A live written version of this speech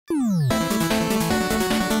Hey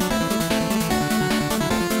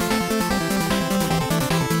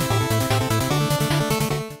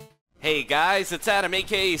guys, it's Adam,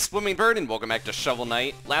 aka Swimming Bird, and welcome back to Shovel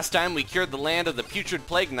Knight. Last time we cured the land of the putrid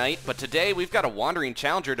Plague Knight, but today we've got a wandering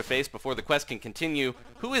challenger to face before the quest can continue.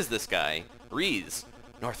 Who is this guy? Reize.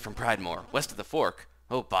 North from Pridemore, west of the Fork.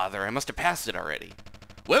 Oh bother, I must have passed it already.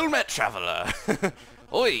 Well met, traveler!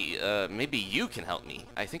 Oi, maybe you can help me.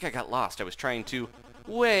 I think I got lost. I was trying to...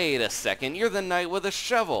 Wait a second, you're the knight with a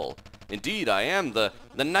shovel. Indeed, I am the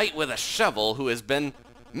knight with a shovel who has been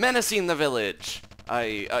menacing the village.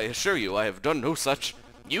 I assure you, I have done no such.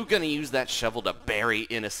 You gonna use that shovel to bury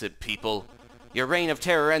innocent people? Your reign of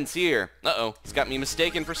terror ends here. Uh-oh, he's got me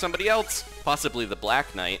mistaken for somebody else. Possibly the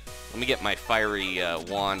Black Knight. Let me get my fiery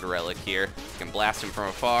wand relic here. I can blast him from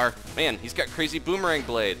afar. Man, he's got crazy boomerang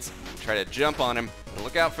blades. Try to jump on him.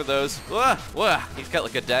 Look out for those. He's got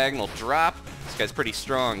like a diagonal drop. This guy's pretty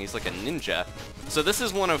strong. He's like a ninja. So this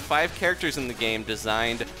is one of 5 characters in the game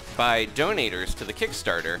designed by donators to the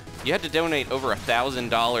Kickstarter. You had to donate over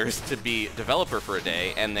 $1,000 to be developer for a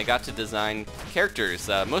day, and they got to design characters,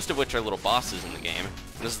 most of which are little bosses in the game.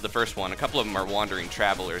 And this is the first one. A couple of them are wandering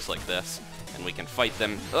travelers like this, and we can fight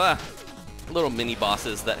them. Little mini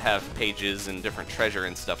bosses that have pages and different treasure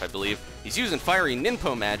and stuff, I believe. He's using fiery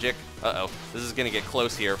ninpo magic. Uh-oh, this is gonna get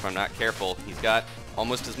close here if I'm not careful. He's got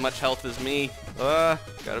almost as much health as me.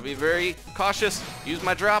 Gotta be very cautious. Use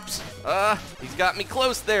my drops. He's got me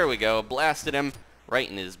close. There we go. Blasted him right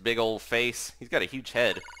in his big old face. He's got a huge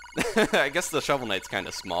head. I guess the Shovel Knight's kind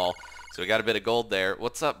of small, so we got a bit of gold there.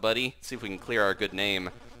 What's up, buddy? See if we can clear our good name.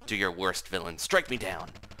 Do your worst, villain. Strike me down.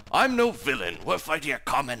 I'm no villain. We're fighting a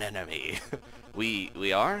common enemy.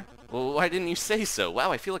 We are? Well, why didn't you say so?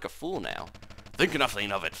 Wow, I feel like a fool now. Think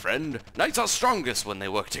nothing of it, friend. Knights are strongest when they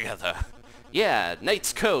work together. Yeah,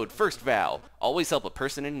 Knight's code, first vow. Always help a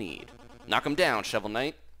person in need. Knock him down, Shovel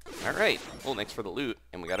Knight. Alright, well, thanks for the loot.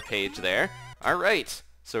 And we got a page there. Alright,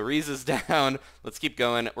 so Reize is down. Let's keep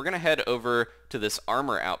going. We're going to head over to this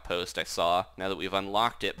armor outpost I saw, now that we've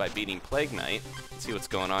unlocked it by beating Plague Knight. Let's see what's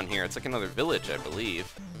going on here. It's like another village, I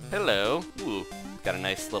believe. Hello. Ooh, got a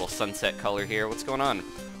nice little sunset color here. What's going on?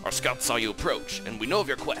 Our scouts saw you approach, and we know of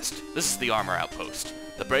your quest. This is the armor outpost.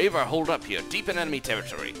 The brave are holed up here, deep in enemy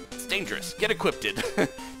territory. It's dangerous. Get equipped.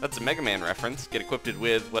 That's a Mega Man reference. Get equipped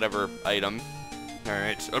with whatever item.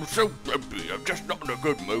 Alright. I'm so grumpy. I'm just not in a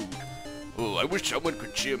good mood. Oh, I wish someone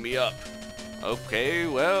could cheer me up. Okay,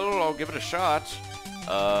 well, I'll give it a shot.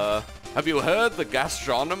 Have you heard the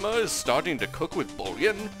gastronomer is starting to cook with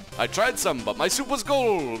bouillon? I tried some, but my soup was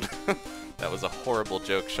gold. That was a horrible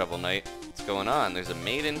joke, Shovel Knight. What's going on? There's a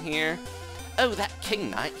maiden here. Oh, that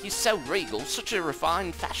King Knight, he's so regal, such a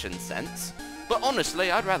refined fashion sense. But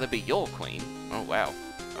honestly, I'd rather be your queen. Oh, wow.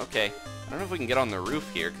 Okay. I don't know if we can get on the roof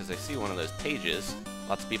here, because I see one of those pages.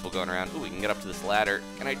 Lots of people going around. Ooh, we can get up to this ladder.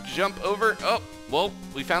 Can I jump over? Oh, well,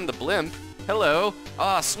 we found the blimp. Hello.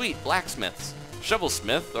 Ah, sweet, blacksmiths.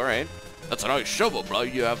 Shovel-smith, alright. That's a nice shovel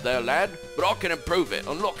blade you have there, lad. But I can improve it,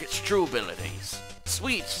 unlock its true abilities.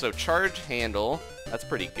 Sweet, so charge handle. That's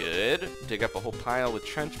pretty good. Dig up a whole pile with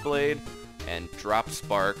trench blade. And drop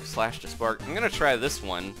spark, slash to spark. I'm gonna try this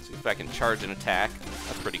one, see if I can charge an attack.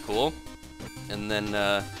 That's pretty cool. And then,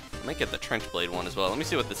 I might get the trench blade one as well. Let me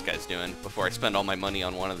see what this guy's doing before I spend all my money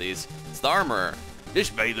on one of these. It's the armorer. This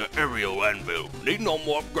be the aerial anvil. Need no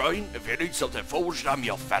more upgrade? If you need something forged, I'm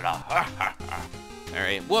your fella.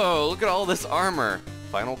 Alright, whoa, look at all this armor.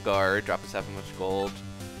 Final guard, drop us half as much gold.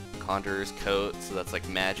 Conjurer's coat, so that's like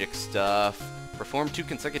magic stuff. Perform 2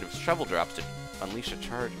 consecutive shovel drops to unleash a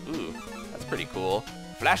charge. Ooh. Pretty cool.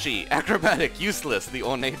 Flashy, acrobatic, useless, the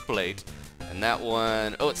ornate plate. And that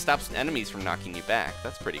one, oh, it stops enemies from knocking you back.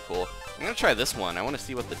 That's pretty cool. I'm gonna try this one. I want to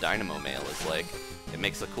see what the Dynamo mail is like. It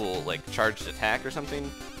makes a cool, like, charged attack or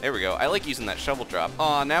something. There we go. I like using that shovel drop.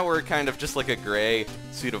 Aw, now we're kind of just like a gray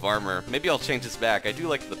suit of armor. Maybe I'll change this back. I do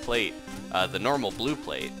like the plate, the normal blue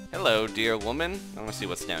plate. Hello, dear woman. I want to see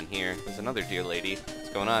what's down here. There's another dear lady. What's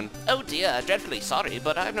going on? Oh dear, dreadfully sorry,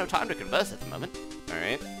 but I have no time to converse at the moment.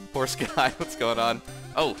 Alright. Poor Sky, what's going on?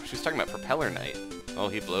 Oh, she's talking about Propeller Knight. Oh,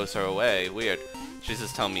 he blows her away. Weird. She's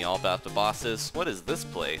just telling me all about the bosses. What is this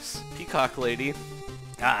place? Peacock Lady.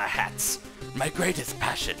 Ah, hats. My greatest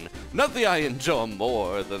passion. Nothing I enjoy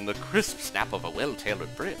more than the crisp snap of a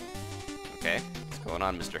well-tailored brim. Okay, what's going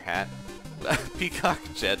on, Mr. Hat? Peacock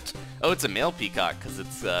Jet. Oh, it's a male peacock because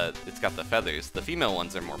it's got the feathers. The female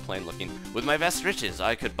ones are more plain looking. With my vast riches,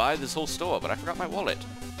 I could buy this whole store, but I forgot my wallet.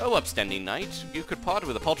 Oh, upstanding knight, you could part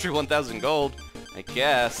with a paltry 1,000 gold. I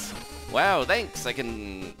guess. Wow, thanks.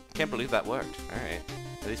 Can't believe that worked. All right.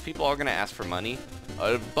 Are these people all gonna ask for money?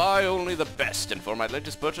 I'll buy only the best, and for my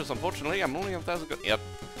latest purchase, unfortunately, I'm only 1,000 gold. Yep.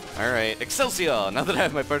 Alright, Excelsior! Now that I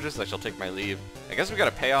have my purchase, I shall take my leave. I guess we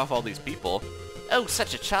gotta pay off all these people. Oh,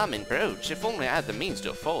 such a charming brooch. If only I had the means to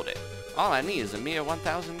afford it. All I need is a mere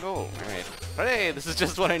 1,000 gold. Alright. Hey, this is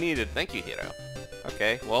just what I needed. Thank you, Hero.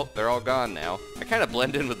 Okay, well, they're all gone now. I kind of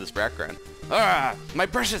blend in with this background. Ah, my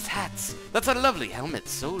precious hats! That's a lovely helmet.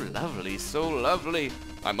 So lovely, so lovely.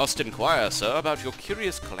 I must inquire, sir, about your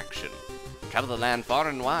curious collection. Travel the land far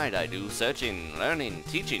and wide, I do. Searching, learning,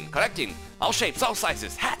 teaching, collecting. All shapes, all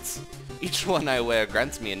sizes, hats! Each one I wear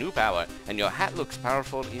grants me a new power, and your hat looks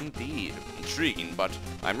powerful indeed. Intriguing, but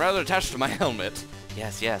I'm rather attached to my helmet.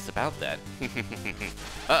 Yes, about that.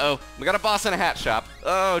 Uh-oh, we got a boss in a hat shop.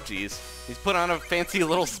 Oh, jeez. He's put on a fancy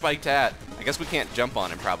little spiked hat. I guess we can't jump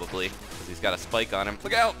on him, probably, because he's got a spike on him.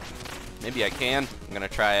 Look out! Maybe I can. I'm gonna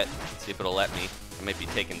try it, see if it'll let me. I might be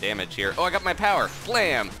taking damage here. Oh, I got my power!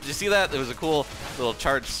 Blam! Did you see that? There was a cool little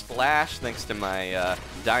charge splash thanks to my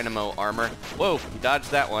Dynamo armor. Whoa, he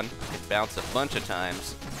dodged that one. It bounced a bunch of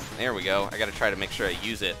times. There we go. I gotta try to make sure I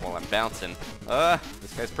use it while I'm bouncing.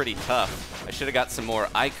 This guy's pretty tough. I should have got some more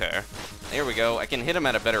Ichor. There we go. I can hit him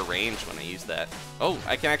at a better range when I use that. Oh,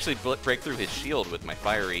 I can actually break through his shield with my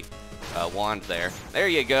fiery wand there. There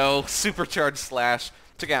you go. Supercharged slash.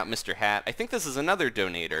 Took out Mr. Hat. I think this is another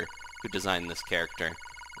donator who designed this character.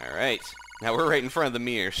 Alright. Now we're right in front of the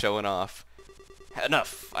mirror showing off.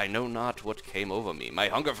 Enough. I know not what came over me. My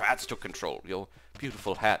hunger for hats took control. Your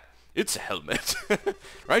beautiful hat. It's a helmet.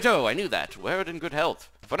 Righto, I knew that. Wear it in good health.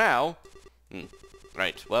 For now.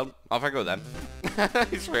 Right, well, off I go then.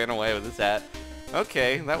 He just ran away with his hat.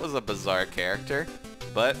 Okay, that was a bizarre character.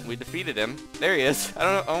 But we defeated him. There he is. I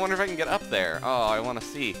don't know. I wonder if I can get up there. Oh, I want to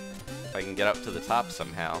see if I can get up to the top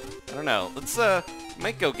somehow. I don't know. Let's,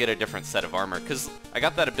 might go get a different set of armor, because I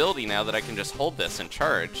got that ability now that I can just hold this and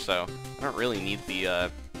charge, so I don't really need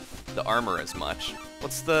the armor as much.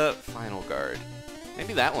 What's the final guard?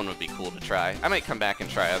 Maybe that one would be cool to try. I might come back and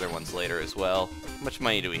try other ones later as well. How much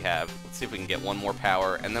money do we have? Let's see if we can get one more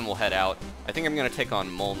power, and then we'll head out. I think I'm going to take on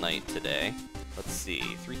Mole Knight today. Let's see,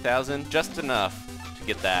 3,000? Just enough to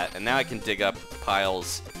get that. And now I can dig up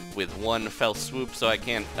piles with one fell swoop, so I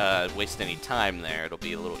can't waste any time there. It'll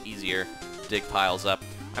be a little easier to dig piles up.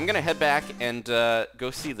 I'm going to head back and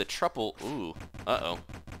go see the Troupple. Ooh, uh-oh.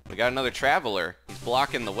 We got another traveler. He's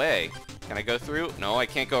blocking the way. Can I go through? No, I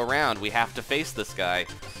can't go around. We have to face this guy.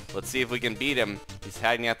 Let's see if we can beat him. He's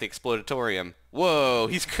hiding at the Explodatorium. Whoa,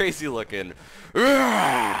 he's crazy looking.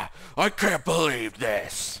 I can't believe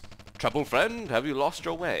this. Trouble friend, have you lost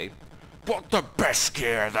your way? Want the best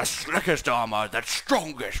gear, the slickest armor, the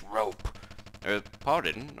strongest rope.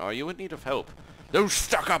 Pardon, are you in need of help? Those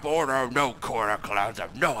stuck-up Order of No Quarter clowns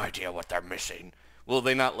have no idea what they're missing. Will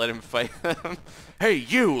they not let him fight them? Hey,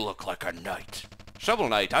 you look like a knight. Shovel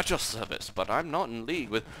Knight, at your service, but I'm not in league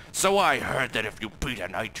with... So I heard that if you beat a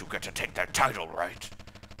knight, you get to take their title, right?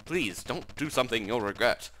 Please, don't do something you'll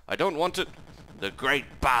regret. I don't want to... The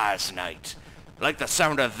Great Bars Knight. Like the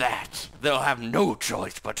sound of that, they'll have no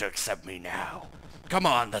choice but to accept me now. Come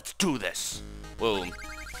on, let's do this. Whoa, he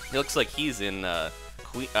looks like he's in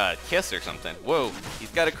Kiss or something. Whoa,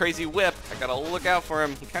 he's got a crazy whip. I gotta look out for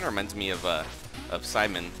him. He kind of reminds me of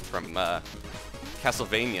Simon from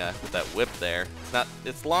Castlevania with that whip there.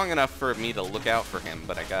 It's long enough for me to look out for him,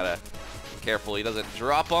 but I gotta be careful he doesn't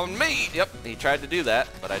drop on me. Yep, he tried to do that,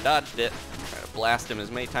 but I dodged it. Try to blast him as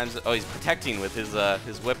many times. Oh, he's protecting with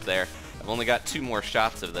his whip there. I've only got 2 more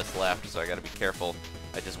shots of this left, so I gotta be careful.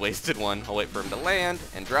 I just wasted one. I'll wait for him to land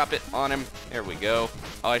and drop it on him. There we go.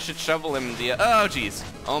 Oh, I should shovel him the... Oh, jeez.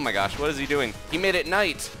 Oh my gosh, what is he doing? He made it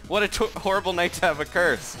night. What a horrible night to have a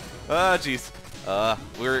curse. Oh, jeez.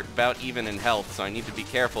 We're about even in health, so I need to be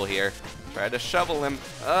careful here. Try to shovel him.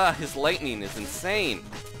 His lightning is insane.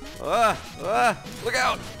 Look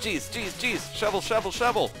out. Jeez.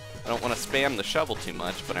 Shovel. I don't want to spam the shovel too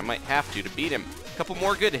much, but I might have to beat him. A couple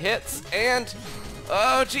more good hits, and...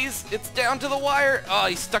 Oh, jeez, it's down to the wire. Oh,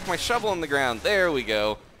 he stuck my shovel in the ground. There we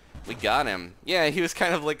go. We got him. Yeah, he was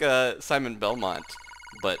kind of like a Simon Belmont,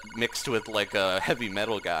 but mixed with like a heavy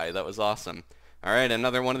metal guy. That was awesome. All right,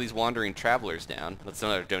 another one of these wandering travelers down. That's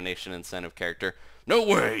another donation incentive character. No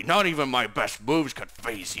way, not even my best moves could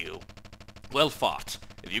faze you. Well fought.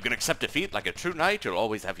 If you can accept defeat like a true knight, you'll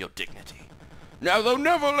always have your dignity. Now they'll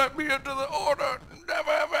never let me into the order.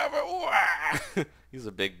 Never, ever. He's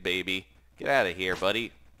a big baby. Get out of here,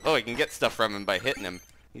 buddy. Oh, I can get stuff from him by hitting him.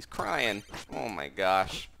 He's crying. Oh my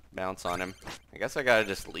gosh. Bounce on him. I guess I gotta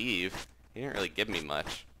just leave. He didn't really give me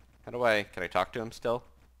much. How do I... Can I talk to him still?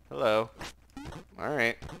 Hello.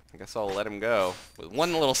 Alright. I guess I'll let him go. With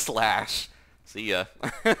one little slash. See ya.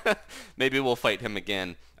 Maybe we'll fight him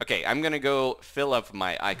again. Okay, I'm gonna go fill up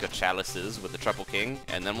my Ichor Chalices with the Troupple King,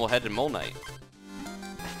 and then we'll head to Mole Knight.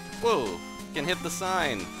 Whoa, can hit the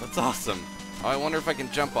sign. That's awesome. Oh, I wonder if I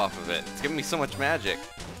can jump off of it. It's giving me so much magic.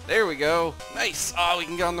 There we go. Nice. Oh, we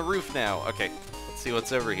can get on the roof now. Okay, let's see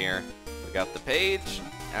what's over here. We got the page.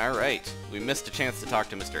 All right. We missed a chance to talk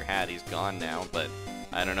to Mr. Hat. He's gone now, but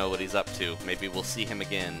I don't know what he's up to. Maybe we'll see him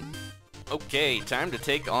again. Okay, time to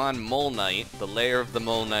take on Mole Knight, the lair of the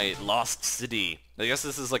Mole Knight, Lost City. I guess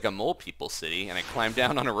this is like a mole people city, and I climb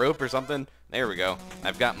down on a rope or something. There we go.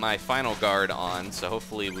 I've got my final guard on, so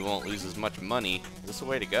hopefully we won't lose as much money. Is this a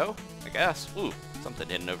way to go? I guess. Ooh, something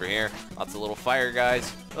hidden over here. Lots of little fire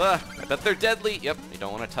guys. Ugh, I bet they're deadly. Yep, you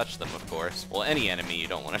don't want to touch them, of course. Well, any enemy you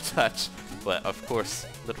don't want to touch. But, of course,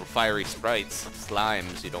 little fiery sprites,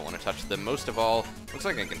 slimes, you don't want to touch them. Most of all, looks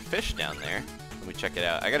like I can fish down there. Let me check it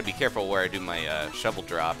out. I gotta be careful where I do my shovel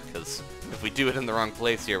drop, because if we do it in the wrong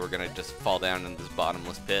place here, we're gonna just fall down in this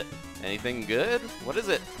bottomless pit. Anything good? What is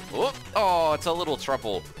it? Oh, it's a little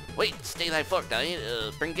Troupple. Wait, stay thy fork, I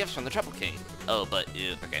bring gifts from the Troupple King. Oh, but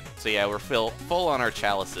okay. So yeah, we're full on our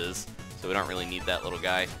chalices, so we don't really need that little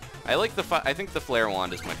guy. I like I think the flare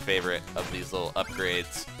wand is my favorite of these little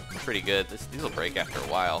upgrades. It's pretty good. These will break after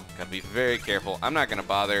a while. Gotta be very careful. I'm not gonna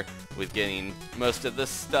bother with getting most of this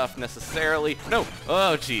stuff necessarily. No!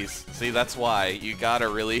 Oh, jeez. See, that's why. You gotta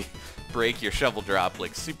really break your shovel drop,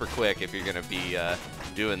 like, super quick if you're gonna be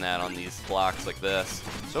doing that on these blocks like this.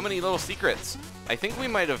 So many little secrets. I think we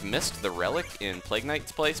might have missed the relic in Plague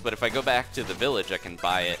Knight's place, but if I go back to the village, I can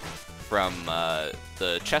buy it from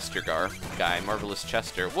the Chestergar guy, Marvelous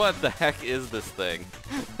Chester. What the heck is this thing?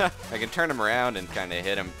 I can turn him around and kind of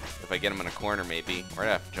hit him if I get him in a corner, maybe. Or I'd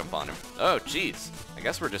have to jump on him. Oh, jeez. I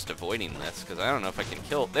guess we're just avoiding this, because I don't know if I can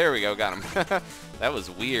kill... There we go, got him. That was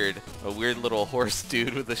weird. A weird little horse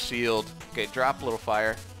dude with a shield. Okay, drop, little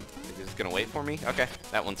fire. He's just gonna wait for me? Okay,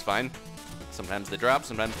 that one's fine. Sometimes they drop,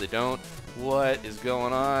 sometimes they don't. What is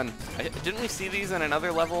going on? Didn't we see these in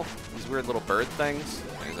another level? These weird little bird things?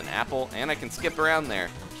 There's an apple, and I can skip around there.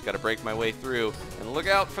 Just gotta break my way through. And look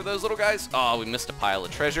out for those little guys. Oh, we missed a pile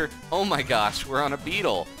of treasure. Oh my gosh, we're on a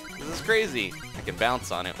Beetle. This is crazy. I can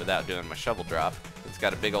bounce on it without doing my shovel drop. It's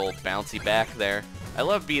got a big old bouncy back there. I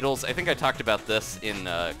love beetles. I think I talked about this in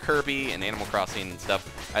Kirby and Animal Crossing and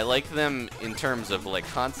stuff. I like them in terms of like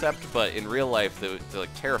concept, but in real life they're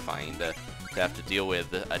like terrifying to have to deal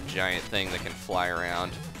with a giant thing that can fly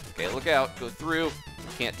around. Okay, look out. Go through.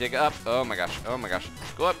 Can't dig up. Oh my gosh. Oh my gosh.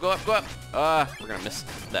 Go up, go up, go up. We're gonna miss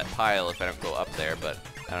that pile if I don't go up there, but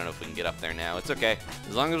I don't know if we can get up there now. It's okay.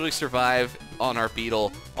 As long as we survive on our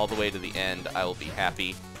Beetle all the way to the end, I will be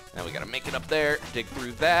happy. Now we gotta make it up there, dig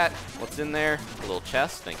through that. What's in there? A little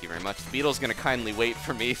chest. Thank you very much. The Beetle's gonna kindly wait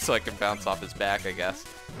for me so I can bounce off his back, I guess.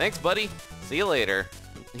 Thanks, buddy. See you later.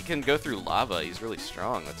 He can go through lava. He's really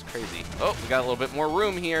strong. That's crazy. Oh, we got a little bit more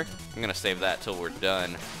room here. I'm gonna save that till we're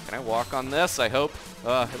done. Can I walk on this, I hope?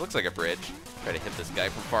 It looks like a bridge. Try to hit this guy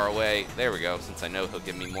from far away. There we go, since I know he'll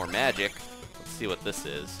give me more magic. Let's see what this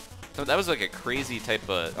is. So that was like a crazy type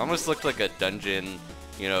of, almost looked like a dungeon,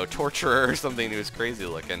 you know, torturer or something. He was crazy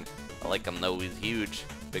looking. I like him though, he's huge.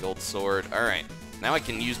 Big old sword. Alright, now I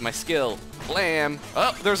can use my skill. Blam!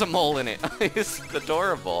 Oh, there's a mole in it. He's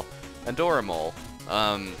adorable. Adorable.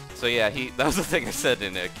 So yeah, that was the thing I said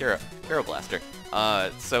in Kero Blaster.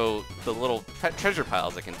 So the little treasure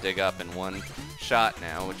piles I can dig up in one shot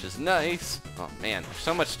now, which is nice. Oh man, there's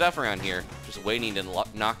so much stuff around here, just waiting to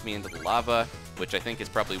knock me into the lava, which I think is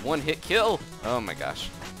probably one hit kill. Oh my gosh,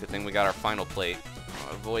 good thing we got our final plate.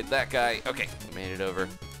 I'll avoid that guy. Okay, we made it over.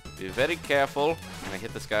 Be very careful. Can I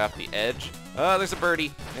hit this guy off the edge? Oh, there's a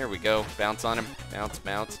birdie. There we go. Bounce on him. Bounce,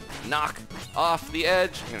 bounce. Knock off the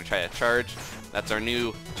edge. I'm gonna try to charge. That's our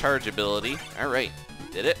new charge ability. All right,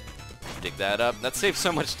 did it. Dig that up. That saves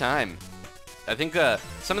so much time. I think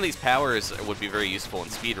some of these powers would be very useful in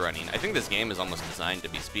speedrunning. I think this game is almost designed to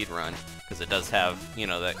be speedrun, because it does have, you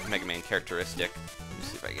know, that Mega Man characteristic. Let me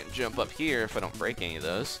see if I can jump up here if I don't break any of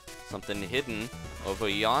those. Something hidden over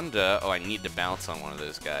yonder. Oh, I need to bounce on one of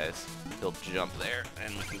those guys. He'll jump there,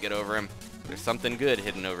 and we can get over him. There's something good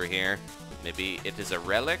hidden over here. Maybe it is a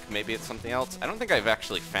relic, maybe it's something else. I don't think I've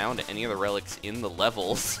actually found any of the relics in the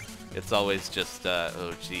levels. It's always just,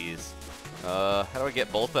 oh jeez. How do I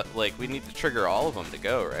get both? Like, we need to trigger all of them to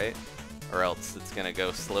go, right? Or else it's gonna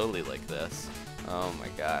go slowly like this. Oh my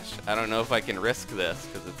gosh. I don't know if I can risk this,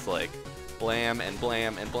 because it's like blam and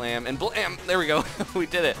blam and blam and blam. There we go. We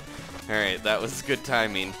did it. Alright, that was good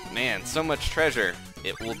timing. Man, so much treasure.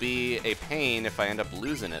 It will be a pain if I end up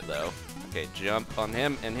losing it, though. Okay, jump on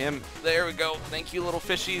him and him. There we go. Thank you, little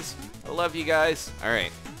fishies. I love you guys.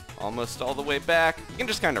 Alright. Almost all the way back. You can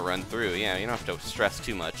just kind of run through. Yeah, you don't have to stress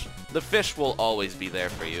too much. The fish will always be there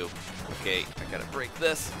for you. Okay, I gotta break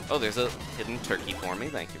this. Oh, there's a hidden turkey for me.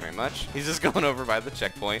 Thank you very much. He's just going over by the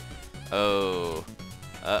checkpoint. Oh.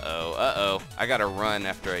 Uh-oh, uh-oh. I gotta run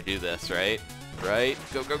after I do this, right? Right?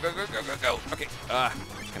 Go, go, go, go, go, go, go. Okay, I'm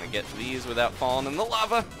just gonna get these without falling in the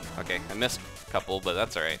lava. Okay, I missed a couple, but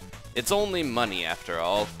that's alright. It's only money after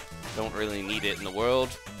all. Don't really need it in the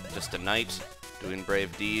world. Just a knight doing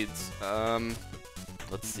brave deeds.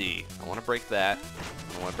 Let's see. I want to break that.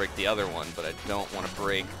 I want to break the other one, but I don't want to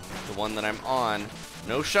break the one that I'm on.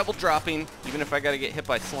 No shovel dropping, even if I gotta get hit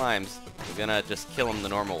by slimes. We're gonna just kill them the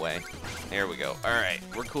normal way. There we go. Alright,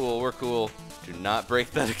 we're cool, we're cool. Do not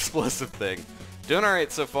break that explosive thing. Doing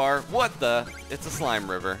alright so far. What the? It's a slime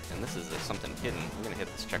river, and this is something hidden. I'm gonna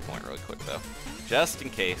hit this checkpoint really quick though. Just in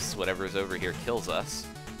case whatever's over here kills us.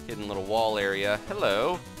 Hidden little wall area.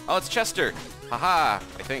 Hello. Oh, it's Chester. Haha,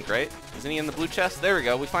 I think, right? Isn't he in the blue chest? There we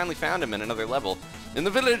go. We finally found him in another level. In the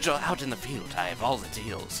village or out in the field, I have all the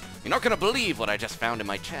deals. You're not gonna believe what I just found in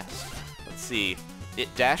my chest. Let's see.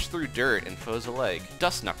 It dashed through dirt and froze a leg.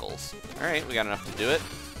 Dust knuckles. Alright, we got enough to do it.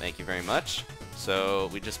 Thank you very much. So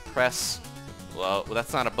we just press... Well,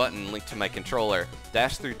 that's not a button linked to my controller.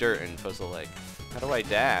 Dash through dirt and froze a leg. How do I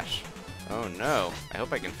dash? Oh no. I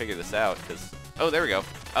hope I can figure this out, because... Oh, there we go.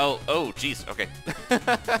 Oh, jeez. Okay.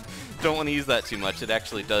 Don't want to use that too much. It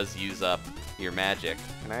actually does use up your magic.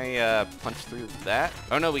 Can I punch through that?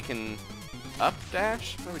 Oh no, we can up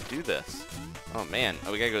dash? How do we do this? Oh man.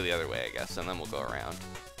 Oh, we gotta go the other way, I guess, and then we'll go around.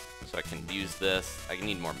 So I can use this. I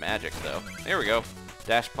need more magic, though. There we go.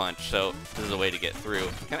 Dash punch. So this is a way to get through.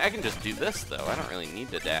 I can just do this, though. I don't really need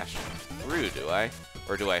to dash through, do I?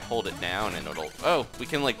 Or do I hold it down and it'll... Oh, we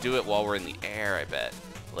can, like, do it while we're in the air, I bet.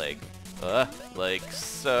 Like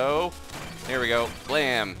so. There we go.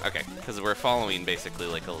 Blam. Okay, because we're following basically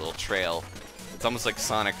like a little trail. It's almost like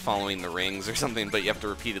Sonic following the rings or something, but you have to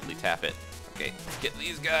repeatedly tap it. Okay, let's get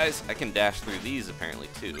these guys. I can dash through these apparently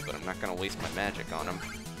too, but I'm not going to waste my magic on them.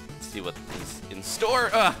 Let's see what is in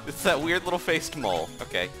store. It's that weird little faced mole.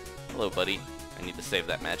 Okay. Hello, buddy. I need to save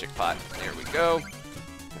that magic pot. There we go.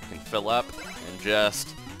 I can fill up and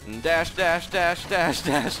just dash, dash, dash, dash,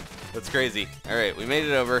 dash. That's crazy. Alright, we made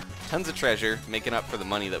it over. Tons of treasure, making up for the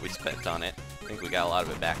money that we spent on it. I think we got a lot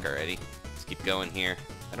of it back already. Let's keep going here.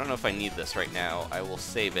 I don't know if I need this right now. I will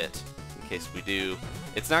save it in case we do.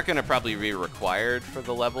 It's not going to probably be required for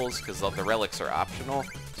the levels because the relics are optional,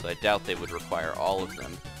 so I doubt they would require all of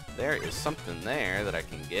them. There is something there that I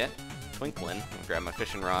can get. Twinkling. I'll grab my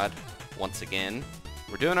fishing rod once again.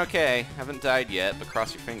 We're doing okay. Haven't died yet, but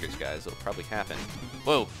cross your fingers, guys. It'll probably happen.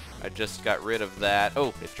 Whoa. I just got rid of that.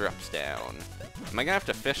 Oh, it drops down. Am I gonna have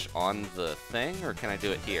to fish on the thing, or can I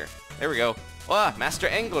do it here? There we go. Ah, Master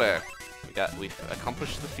Angler! We've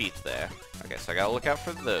accomplished the feat there. Okay, so I gotta look out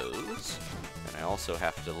for those. And I also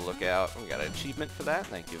have to look out... We got an achievement for that.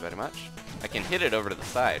 Thank you very much. I can hit it over to the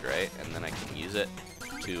side, right? And then I can use it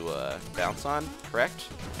to bounce on, correct?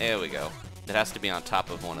 There we go. It has to be on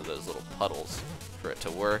top of one of those little puddles for it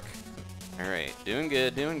to work. Alright, doing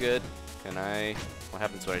good, doing good. Can I... What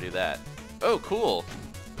happens when I do that? Oh, cool!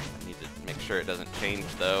 I need to make sure it doesn't change,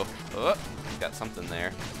 though. Oh, got something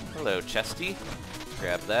there. Hello, Chesty.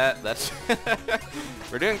 Grab that. That's...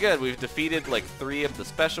 We're doing good. We've defeated, like, 3 of the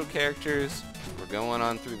special characters. We're going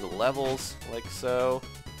on through the levels, like so.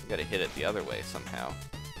 We gotta hit it the other way somehow.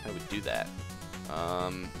 How do we do that?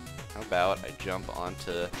 How about I jump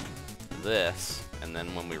onto this, and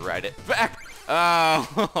then when we ride it back...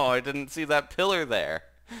 Oh, I didn't see that pillar there.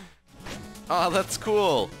 Oh, that's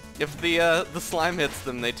cool. If the slime hits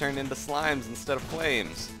them, they turn into slimes instead of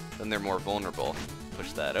flames. Then they're more vulnerable.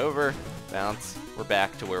 Push that over, bounce. We're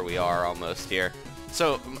back to where we are almost here.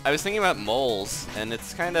 So, I was thinking about moles, and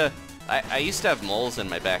it's kind of... I used to have moles in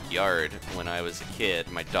my backyard when I was a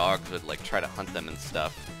kid. My dogs would, like, try to hunt them and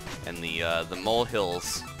stuff. And the mole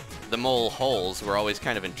hills, the mole holes were always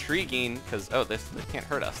kind of intriguing, because... Oh, they can't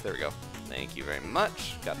hurt us. There we go. Thank you very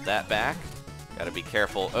much. Got that back. Gotta be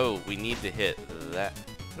careful. Oh, we need to hit that.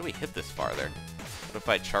 How do we hit this farther? What if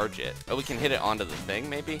I charge it? Oh, we can hit it onto the thing,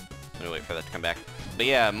 maybe? Let me wait for that to come back. But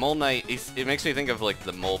yeah, Mole Knight, it makes me think of, like,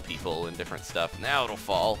 the mole people and different stuff. Now it'll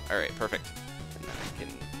fall. Alright, perfect. And then I can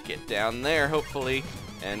get down there, hopefully,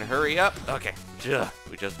 and hurry up. Okay.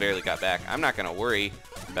 We just barely got back. I'm not gonna worry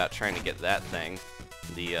about trying to get that thing.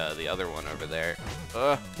 The other one over there.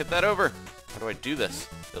 Hit that over. How do I do this?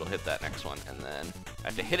 It'll hit that next one, and then I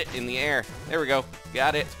have to hit it in the air. There we go.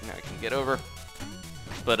 Got it. Now I can get over.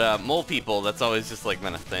 But mole people, that's always just like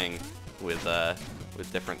been a thing with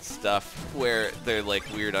with different stuff where they're like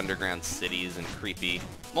weird underground cities and creepy.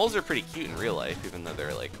 Moles are pretty cute in real life, even though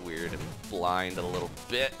they're like weird and blind a little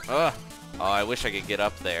bit. Ugh! Oh, I wish I could get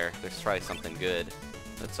up there. There's probably something good.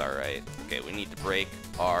 That's alright. Okay, we need to break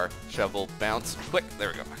our shovel bounce quick. There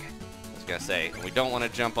we go. Okay. I was gonna say, we don't want to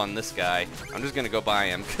jump on this guy. I'm just gonna go by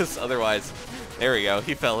him, because otherwise, there we go.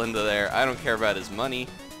 He fell into there. I don't care about his money.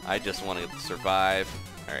 I just want to survive.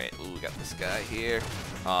 Alright, ooh, we got this guy here.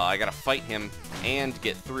 I gotta fight him and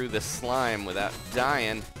get through this slime without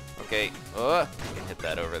dying. Okay, I can hit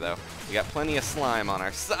that over though. We got plenty of slime on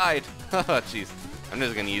our side. Oh, jeez. I'm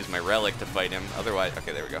just gonna use my relic to fight him. Otherwise,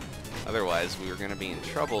 okay, there we go. Otherwise, we were gonna be in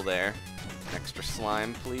trouble there. Extra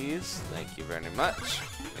slime, please. Thank you very much.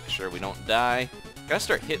 Make sure we don't die. Gotta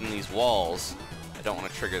start hitting these walls. I don't want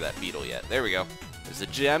to trigger that beetle yet. There we go. There's a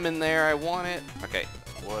gem in there. I want it. Okay,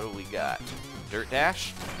 what do we got? Dirt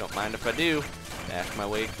dash? Don't mind if I do. Dash my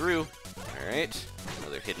way through. Alright.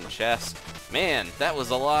 Another hidden chest. Man, that was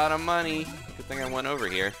a lot of money. Good thing I went over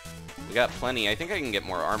here. We got plenty. I think I can get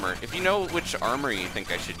more armor. If you know which armor you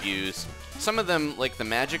think I should use, some of them, like the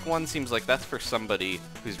magic one, seems like that's for somebody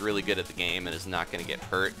who's really good at the game and is not going to get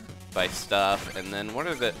hurt by stuff. And then what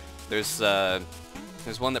are the...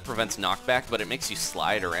 There's one that prevents knockback, but it makes you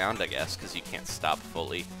slide around, I guess, because you can't stop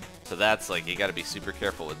fully. So that's like, you got to be super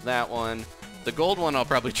careful with that one. The gold one I'll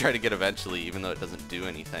probably try to get eventually, even though it doesn't do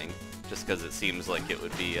anything, just because it seems like it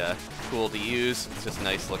would be cool to use. It's just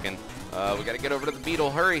nice looking. We gotta get over to the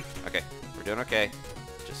beetle, hurry! Okay, we're doing okay.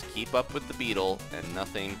 Just keep up with the beetle, and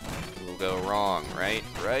nothing will go wrong, right?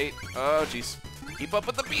 Right? Oh, jeez. Keep up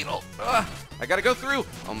with the beetle! Ugh, I gotta go through!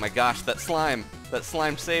 Oh my gosh, that slime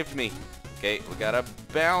saved me. Okay, we gotta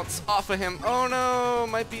bounce off of him. Oh no,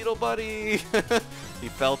 my beetle buddy! He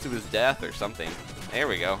fell to his death or something. There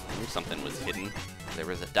we go. I knew something was hidden. There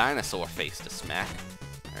was a dinosaur face to smack.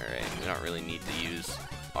 Alright, we don't really need to use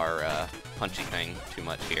our punchy thing too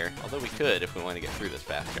much here. Although we could if we want to get through this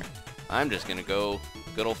faster. I'm just gonna go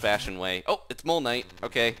good old-fashioned way. Oh, it's Mole Knight.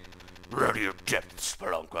 Okay. Ready your depths,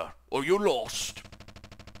 Spelunker, or you're lost.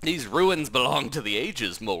 These ruins belong to the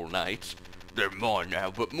ages, Mole Knight. They're mine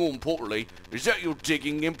now, but more importantly, is that your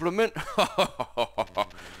digging implement?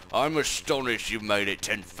 I'm astonished you made it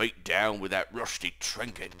 10 feet down with that rusty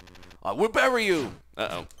trinket. I will bury you!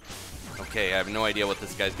 Uh-oh. Okay, I have no idea what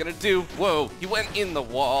this guy's gonna do. Whoa, he went in the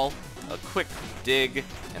wall. A quick dig,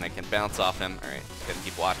 and I can bounce off him. Alright, just gotta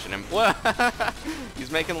keep watching him. Whoa!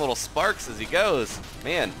 He's making little sparks as he goes.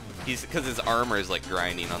 Man, because his armor is like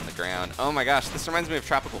grinding on the ground. Oh my gosh, this reminds me of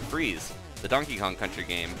Tropical Freeze, the Donkey Kong Country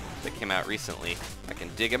game that came out recently. I can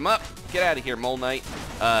dig him up. Get out of here, Mole Knight.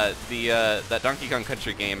 That Donkey Kong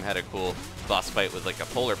Country game had a cool boss fight with like a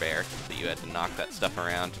polar bear that you had to knock that stuff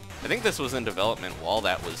around. I think this was in development while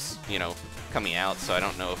that was, you know, coming out, so I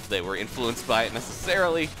don't know if they were influenced by it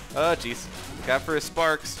necessarily. Oh, jeez. Look out for his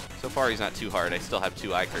sparks. So far, he's not too hard. I still have 2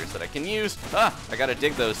 Ichors that I can use. Ah! I gotta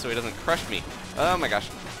dig those so he doesn't crush me. Oh my gosh.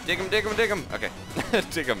 Dig him, dig him, dig him. Okay.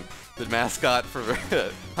 Dig him. The mascot for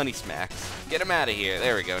Honey Smacks. Get him out of here.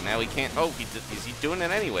 There we go. Now he can't... Oh, he's doing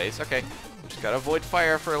it anyways. Okay. Just gotta avoid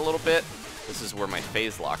fire for a little bit. This is where my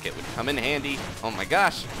phase locket would come in handy. Oh my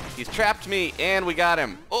gosh. He's trapped me, and we got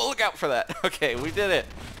him. Oh, look out for that. Okay, we did it.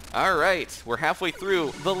 All right. We're halfway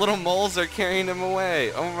through. The little moles are carrying him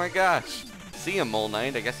away. Oh my gosh. See him, Mole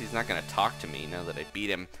Knight. I guess he's not going to talk to me now that I beat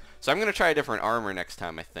him. So I'm going to try a different armor next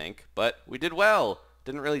time, I think. But we did well.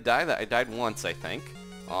 Didn't really die that. I died once, I think.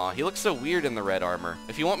 Aw, he looks so weird in the red armor.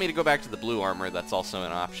 If you want me to go back to the blue armor, that's also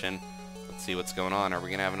an option. Let's see what's going on. Are we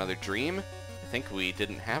going to have another dream? I think we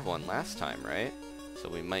didn't have one last time, right? So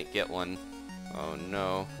we might get one. Oh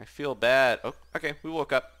no, I feel bad. Oh, okay, we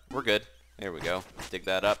woke up. We're good. There we go. Dig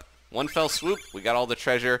that up. One fell swoop. We got all the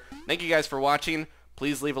treasure. Thank you guys for watching.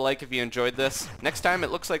 Please leave a like if you enjoyed this. Next time, it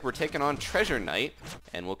looks like we're taking on Treasure Knight,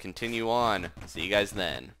 and we'll continue on. See you guys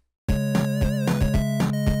then.